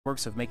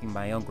works of making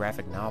my own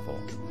graphic novel.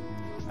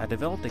 I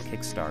developed a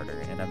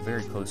Kickstarter and I'm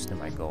very close to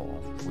my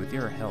goal. With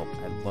your help,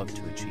 I'd love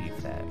to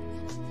achieve that.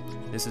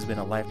 This has been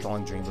a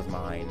lifelong dream of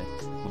mine,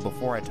 but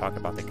before I talk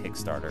about the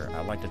Kickstarter,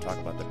 I'd like to talk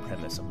about the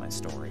premise of my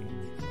story.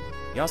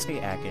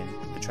 Yasuke Akin,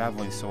 a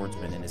traveling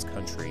swordsman in his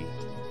country,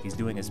 he's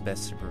doing his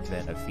best to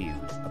prevent a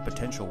feud, a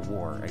potential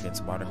war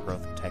against modern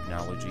growth of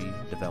technology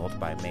developed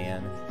by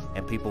man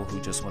and people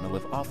who just want to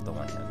live off the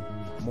land,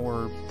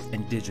 more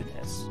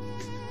indigenous.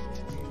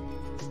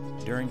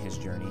 During his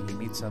journey, he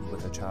meets up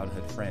with a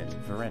childhood friend,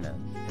 Verena,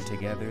 and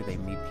together they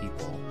meet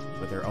people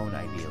with their own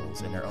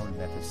ideals and their own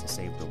methods to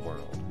save the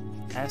world.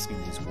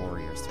 Asking these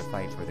warriors to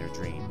fight for their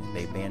dream,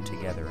 they band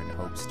together in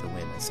hopes to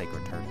win a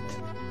sacred tournament,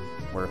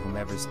 where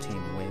whomever's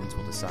team wins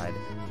will decide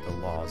the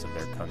laws of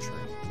their country.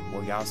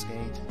 Will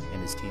Yasuke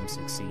and his team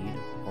succeed,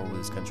 or will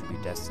his country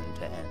be destined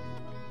to end?